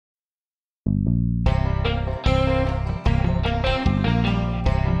Greetings,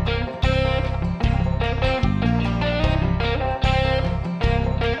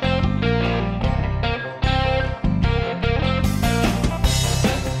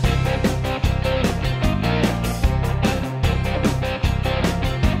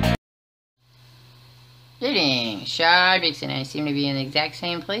 Shardvixen. I seem to be in the exact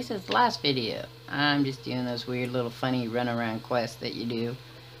same place as the last video. I'm just doing those weird little funny runaround quests that you do.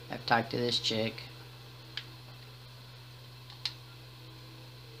 I've talked to this chick.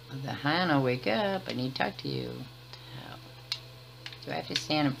 The Hannah, wake up. I need to talk to you. Oh. Do I have to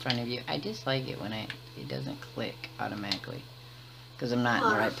stand in front of you? I dislike it when it doesn't click automatically. Because I'm not in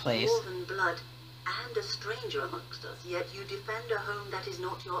the right place. You are more than blood and a stranger amongst us, yet you defend a home that is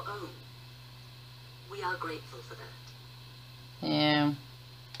not your own. We are grateful for that. Yeah.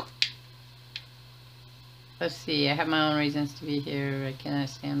 Let's see, I have my own reasons to be here. I cannot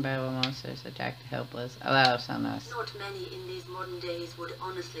stand by while monsters attack the helpless. Allows on us. Not many in these modern days would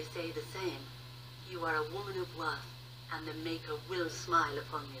honestly say the same. You are a woman of worth, and the Maker will smile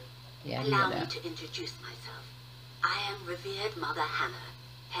upon you. Yeah, allow me to introduce myself. I am revered Mother Hannah,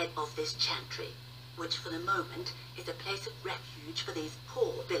 head of this chantry, which for the moment is a place of refuge for these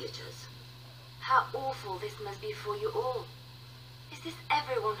poor villagers. How awful this must be for you all. Is this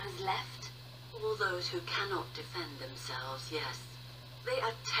everyone who's left? All those who cannot defend themselves, yes. They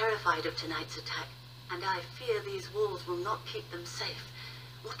are terrified of tonight's attack, and I fear these walls will not keep them safe.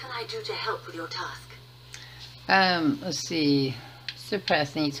 What can I do to help with your task? Let's see.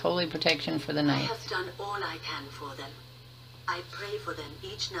 Suppress needs holy protection for the night. I have done all I can for them. I pray for them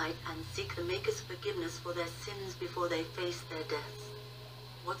each night and seek the Maker's forgiveness for their sins before they face their deaths.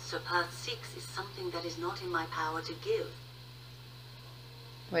 What Sir Perth seeks is something that is not in my power to give.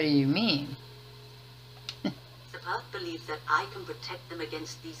 What do you mean? Sir Perth believes that I can protect them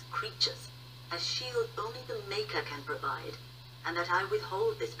against these creatures, a shield only the Maker can provide, and that I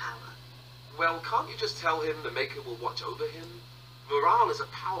withhold this power. Well, can't you just tell him the Maker will watch over him? Morale is a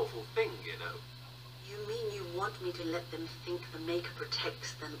powerful thing, you know. You mean you want me to let them think the Maker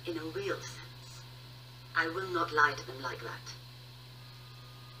protects them in a real sense? I will not lie to them like that.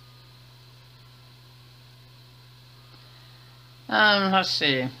 Let's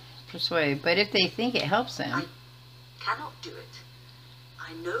see. Persuade. But if they think it helps them... I cannot do it.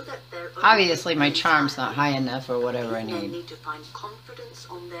 I know that they're... Obviously my charm's not high enough or whatever I These men need. need to find confidence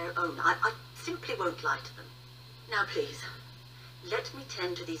on their own. I simply won't lie to them. Now please, let me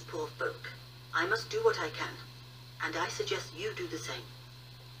tend to these poor folk. I must do what I can. And I suggest you do the same.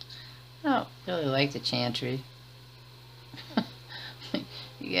 I don't really like the chantry.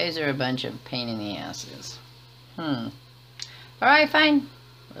 You guys are a bunch of pain in the asses. Alright, fine.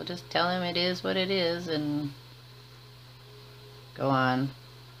 We'll just tell him it is what it is and go on.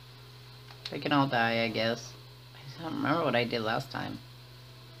 They can all die, I guess. I don't remember what I did last time.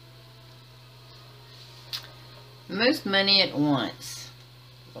 Most money at once.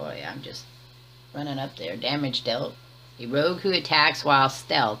 Boy, I'm just running up there. Damage dealt. A rogue who attacks while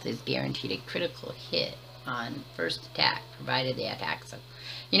stealth is guaranteed a critical hit on first attack, provided the attack. So,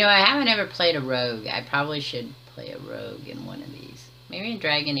 you know, I haven't ever played a rogue. I probably should play a rogue in one of these. Maybe in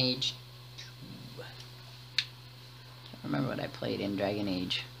Dragon Age 2. Can't remember what I played in Dragon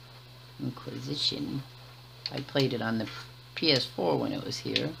Age Inquisition. I played it on the PS4 when it was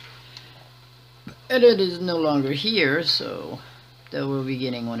here. And it is no longer here, so though we'll be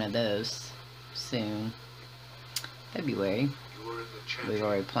getting one of those soon. February. We've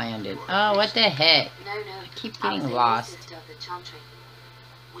already planned it. Oh, what the heck? No. I keep getting lost.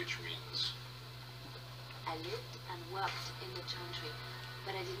 Which means? I lived and worked in the chantry,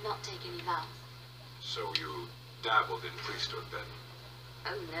 but I did not take any vows. So you dabbled in priesthood then?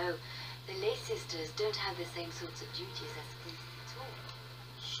 Oh no, the lay sisters don't have the same sorts of duties as priests at all.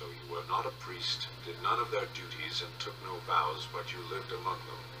 So you were not a priest, did none of their duties, and took no vows, but you lived among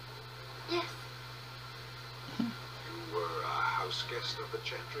them? Yes. You were a house guest of the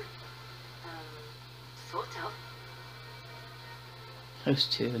chantry? Sort of. Those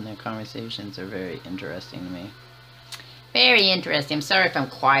two and their conversations are very interesting to me. Very interesting. I'm sorry if I'm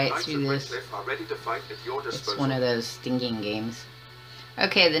quiet through this. Are ready to fight at your disposal. It's one of those stinking games.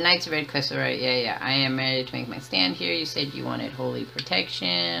 Okay, the Knights of Red Quest, right? Yeah. I am ready to make my stand here. You said you wanted holy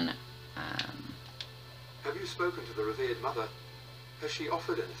protection. Have you spoken to the revered mother? Has she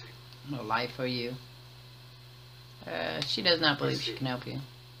offered anything? No life for you. She does not believe she can help you.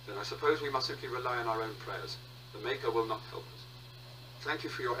 Then I suppose we must simply rely on our own prayers. The Maker will not help us. Thank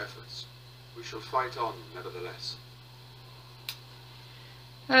you for your efforts. We shall fight on, nevertheless.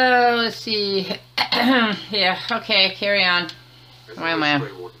 Let's see. Yeah, okay, carry on. Where am I?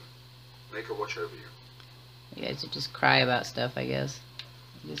 Maker watch over you. You guys would just cry about stuff, I guess.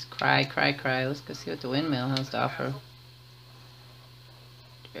 Just cry, cry, cry. Let's go see what the windmill has to offer.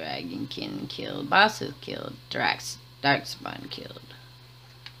 Dragonkin killed. Bosses killed. Darkspawn killed.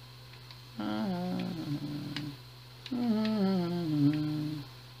 I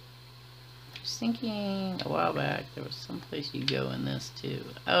was thinking a while back there was someplace you go in this too.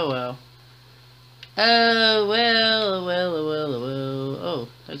 Oh well. Oh well, oh well, oh well, oh well. Oh,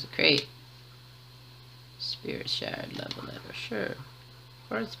 there's a crate. Spirit Shard level letter, sure.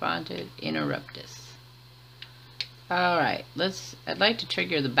 Corresponded Interruptus. Alright, I'd like to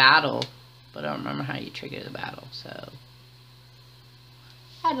trigger the battle, but I don't remember how you trigger the battle, so.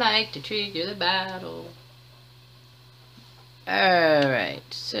 I'd like to trigger the battle. Alright,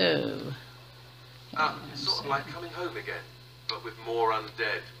 so. It's sort of like coming home again, but with more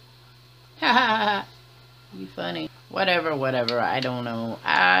undead. Haha, you funny. Whatever, I don't know.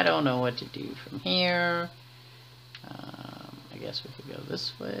 I don't know what to do from here. I guess we could go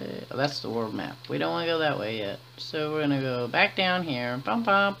this way. Oh, that's the world map. We don't want to go that way yet. So we're going to go back down here. Bum,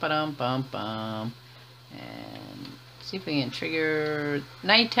 bum, ba-dum, bum, bum. And see if we can trigger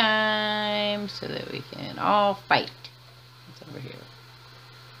nighttime so that we can all fight. What's over here?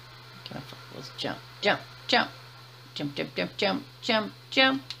 Careful. Let's jump, jump, jump. Jump, jump, jump, jump, jump,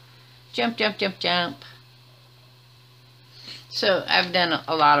 jump. Jump, jump, jump, jump. So I've done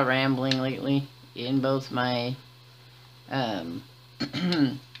a lot of rambling lately in both my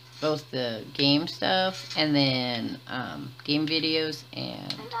both the game stuff and then game videos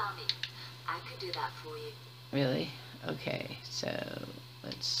and Army. I could do that for you. really? Okay, so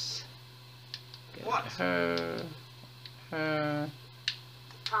let's go What? to her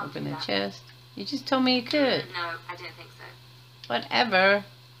Can't open do the that. chest. You just told me you could. No, I don't think so. Whatever.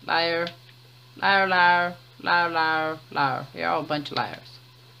 Liar. Liar, liar, liar, liar, liar. You're all a bunch of liars.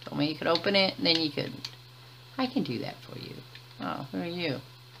 Told me you could open it and then you couldn't. I can do that for you. Oh, who are you?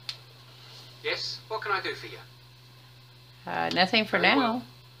 Yes, what can I do for you? Nothing for Very now.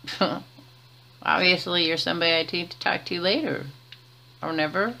 Obviously, you're somebody I need to talk to later. Or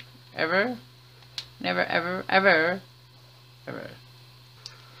never, ever, never, ever, ever, ever.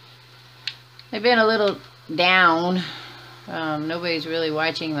 I've been a little down. Nobody's really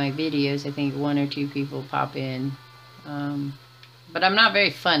watching my videos. I think one or two people pop in. But I'm not very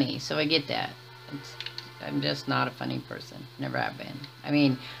funny, so I get that. I'm just not a funny person. Never have been. I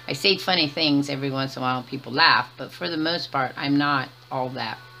mean, I say funny things every once in a while and people laugh, but for the most part, I'm not all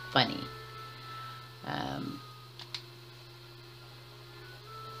that funny.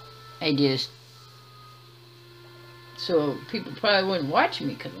 I just... So people probably wouldn't watch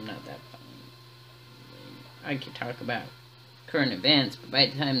me because I'm not that funny. I could talk about current events, but by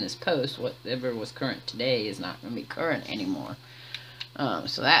the time this post, whatever was current today is not going to be current anymore.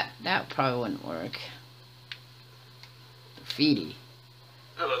 So that probably wouldn't work. Graffiti.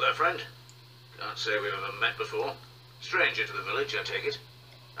 Hello there, friend. Can't say we've ever met before. Stranger to the village, I take it.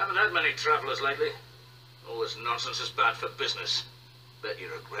 Haven't had many travellers lately. All this nonsense is bad for business. Bet you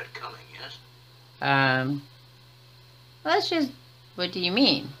regret coming, yes? Well, that's just... What do you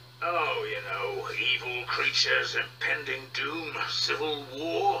mean? Oh, you know, evil creatures, impending doom, civil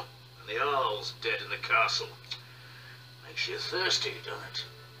war, and the Earl's dead in the castle. Makes you thirsty, doesn't it?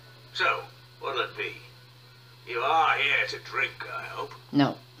 So, what'll it be? You are here to drink, I hope.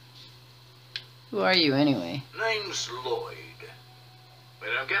 No. Who are you anyway? Name's Lloyd. We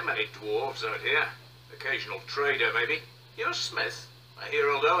don't get many dwarves out here. Occasional trader, maybe. You're Smith. I hear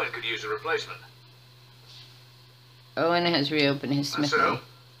old Owen could use a replacement. Owen has reopened his And smithy. so,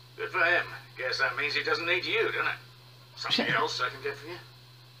 good for him. Guess that means he doesn't need you, doesn't it? Something else I can get for you?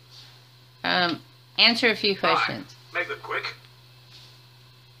 Answer a few Fine. questions. Make them quick.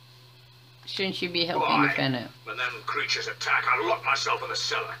 Shouldn't you be helping Why? defend it? When them creatures attack, I lock myself in the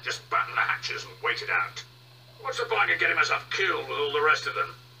cellar, just batten the hatches and wait it out. What's the point of getting myself killed with all the rest of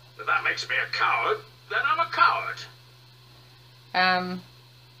them? If that makes me a coward, then I'm a coward.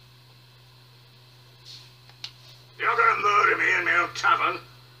 You're not gonna murder me in my own tavern.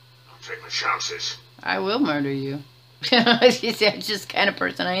 I'll take my chances. I will murder you. That's just the kind of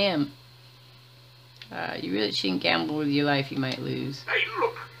person I am. You really shouldn't gamble with your life. You might lose. Hey,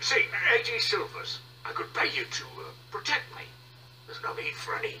 look, see, 80 silvers. I could pay you to protect me. There's no need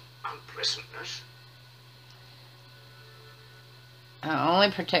for any unpleasantness. I'll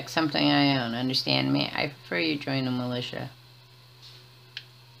only protect something I own. Understand me? I prefer you join the militia.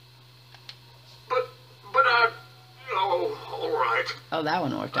 Oh, all right. Oh, that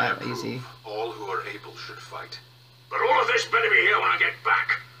one worked I out approve. easy. All who are able should fight. But all of this better be here when I get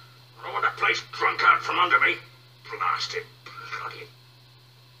back. I don't want the place drunk out from under me. Blasted bloody...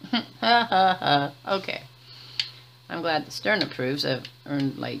 Ha ha ha. Okay. I'm glad that Stern approves. I've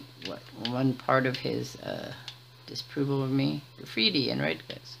earned, like, what, one part of his disapproval of me. Graffiti and red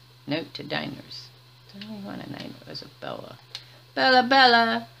goods. Note to diners. Tell me what a night was a Bella. Bella,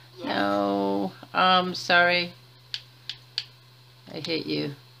 Bella! Yes. No. Sorry. I hit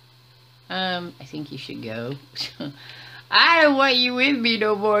you. I think you should go. I don't want you with me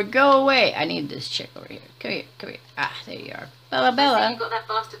no more. Go away. I need this chick over here. Come here, come here. Ah, there you are. Bella, I see Bella. you got that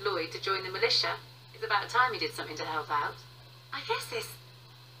bastard Lloyd to join the militia. It's about time he did something to help out. I guess this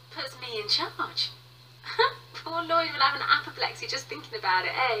puts me in charge. Poor Lloyd will have an apoplexy just thinking about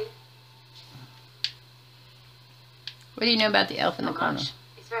it, eh? What do you know about the elf in the Not corner? much.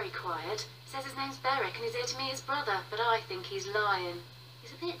 He's very quiet. Says his name's Beric and he's here to meet his brother, but I think he's lying.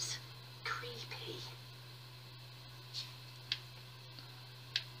 He's a bit creepy.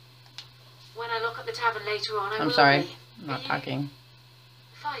 When I lock up the tavern later on, I will I'm sorry. be. I'm not Are you talking.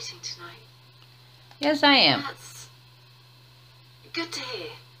 fighting tonight? Yes, I am. That's good to hear.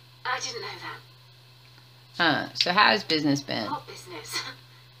 I didn't know that. So how's business been? What business?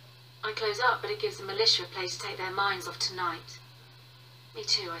 I close up, but it gives the militia a place to take their minds off tonight. Me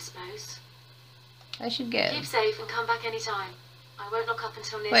too, I suppose. I should go. Keep safe and come back anytime. I won't lock up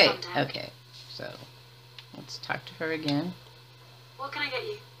until near Wait, sundown. okay. So, let's talk to her again. What can I get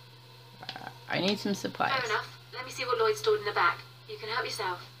you? I need some supplies. Fair enough. Let me see what Lloyd stored in the back. You can help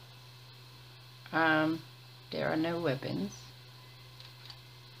yourself. There are no weapons.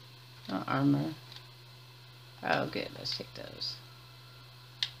 No armor. Oh, good. Let's take those.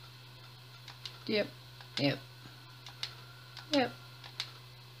 Yep. Yep. Yep.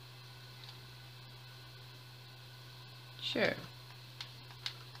 Sure.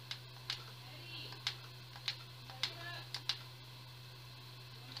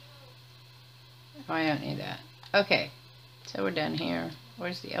 Oh, I don't need that. Okay. So we're done here.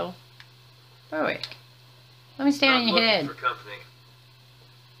 Where's the elf? Berwick. Let me stand on your head. For company.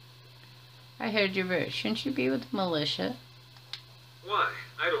 I heard your verse. Shouldn't you be with the militia? Why?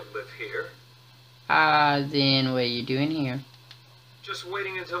 I don't live here. Then what are you doing here? Just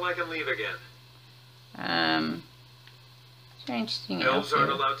waiting until I can leave again. Is there anything Elves else aren't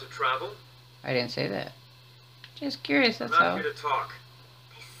here? allowed to travel. I didn't say that. Just curious, I'm that's not all. here to talk.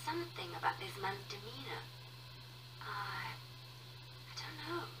 There's something about this man's demeanor. I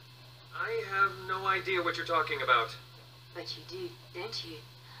don't know. I have no idea what you're talking about. But you do, don't you?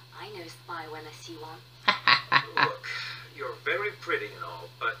 I know a spy when I see one. Look, you're very pretty and all,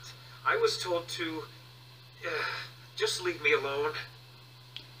 but I was told to... just leave me alone.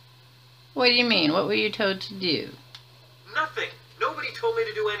 What do you mean? What were you told to do? Nothing. Nobody told me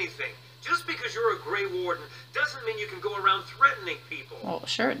to do anything. Just because you're a Grey Warden doesn't mean you can go around threatening people. Well,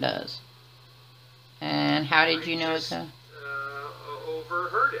 sure it does. And how did you know just, it's a...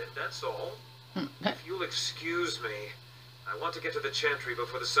 overheard it, that's all. Hmm. If you'll excuse me, I want to get to the Chantry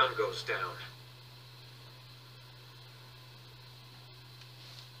before the sun goes down.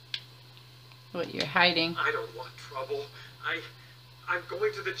 What, you're hiding? I don't want trouble. I'm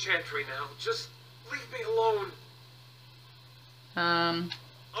going to the Chantry now. Just leave me alone.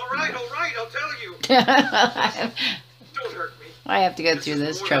 All right, I'll tell you. I Don't hurt me. have to go through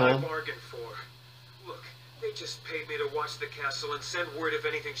this is more than trouble. I bargained for. Look, they just paid me to watch the castle and send word if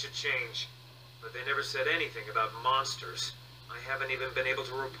anything should change. But they never said anything about monsters. I haven't even been able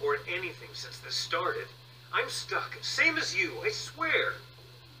to report anything since this started. I'm stuck, same as you, I swear.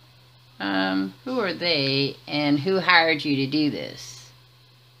 Who are they, and who hired you to do this?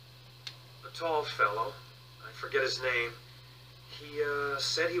 A tall fellow. I forget his name. He,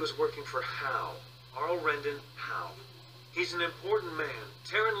 said he was working for Hal. Arl Rendon Hal. He's an important man.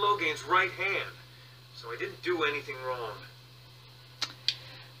 Terran Logain's right hand. So I didn't do anything wrong.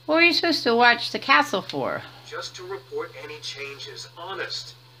 What were you supposed to watch the castle for? Just to report any changes,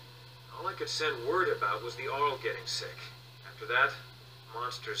 honest. All I could send word about was the Arl getting sick. After that,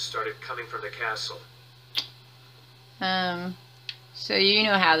 monsters started coming from the castle. So you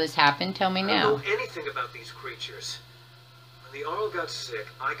know how this happened. Tell me I now. don't know anything about these creatures. When the Arl got sick,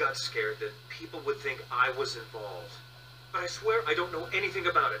 I got scared that people would think I was involved. But I swear I don't know anything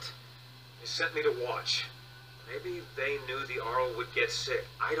about it. They sent me to watch. Maybe they knew the Arl would get sick.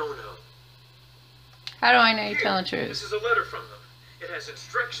 I don't know. How do I know you're Here, telling the This truth? is a letter from them. It has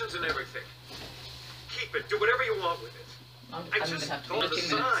instructions and everything. Keep it. Do whatever you want with it. I just told them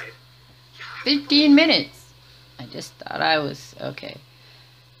aside. 15 minutes. I just thought I was... Okay.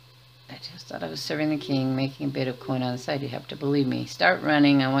 I just thought I was serving the king, making a bit of coin on the side. You have to believe me. Start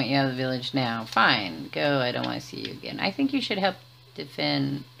running. I want you out of the village now. Fine. Go. I don't want to see you again. I think you should help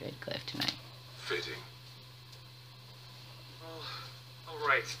defend Redcliffe tonight. Fitting. All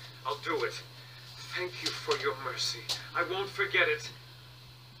right. I'll do it. Thank you for your mercy. I won't forget it.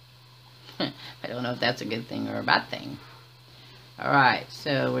 I don't know if that's a good thing or a bad thing. Alright,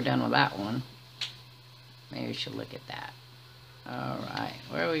 so we're done with that one. Maybe we should look at that. Alright,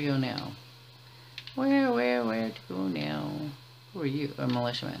 where do we go now? Where to go now? Who are you? A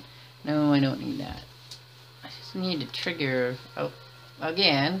militiaman. No, I don't need that. I just need to trigger... Oh,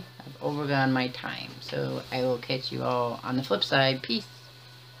 again, I've overgone my time. So I will catch you all on the flip side. Peace.